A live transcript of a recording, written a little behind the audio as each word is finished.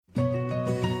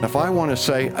If I want to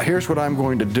say, here's what I'm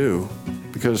going to do,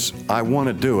 because I want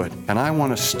to do it, and I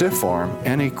want to stiff arm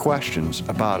any questions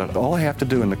about it, all I have to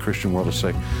do in the Christian world is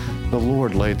say, the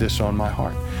Lord laid this on my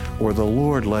heart, or the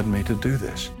Lord led me to do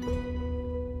this.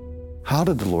 How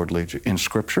did the Lord lead you? In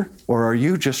Scripture? Or are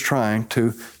you just trying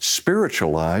to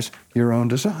spiritualize your own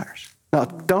desires? Now,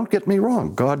 don't get me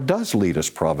wrong. God does lead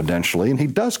us providentially, and He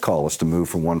does call us to move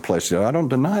from one place to the other. I don't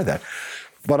deny that.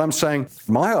 But I'm saying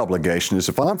my obligation is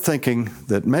if I'm thinking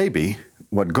that maybe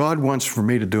what God wants for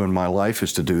me to do in my life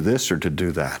is to do this or to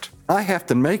do that, I have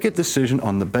to make a decision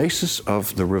on the basis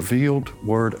of the revealed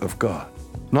Word of God,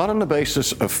 not on the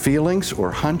basis of feelings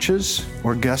or hunches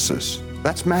or guesses.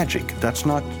 That's magic. That's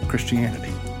not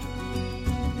Christianity.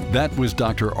 That was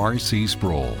Dr. R.C.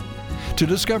 Sproul. To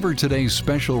discover today's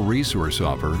special resource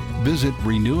offer, visit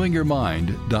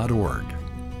renewingyourmind.org.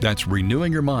 That's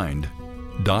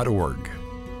renewingyourmind.org.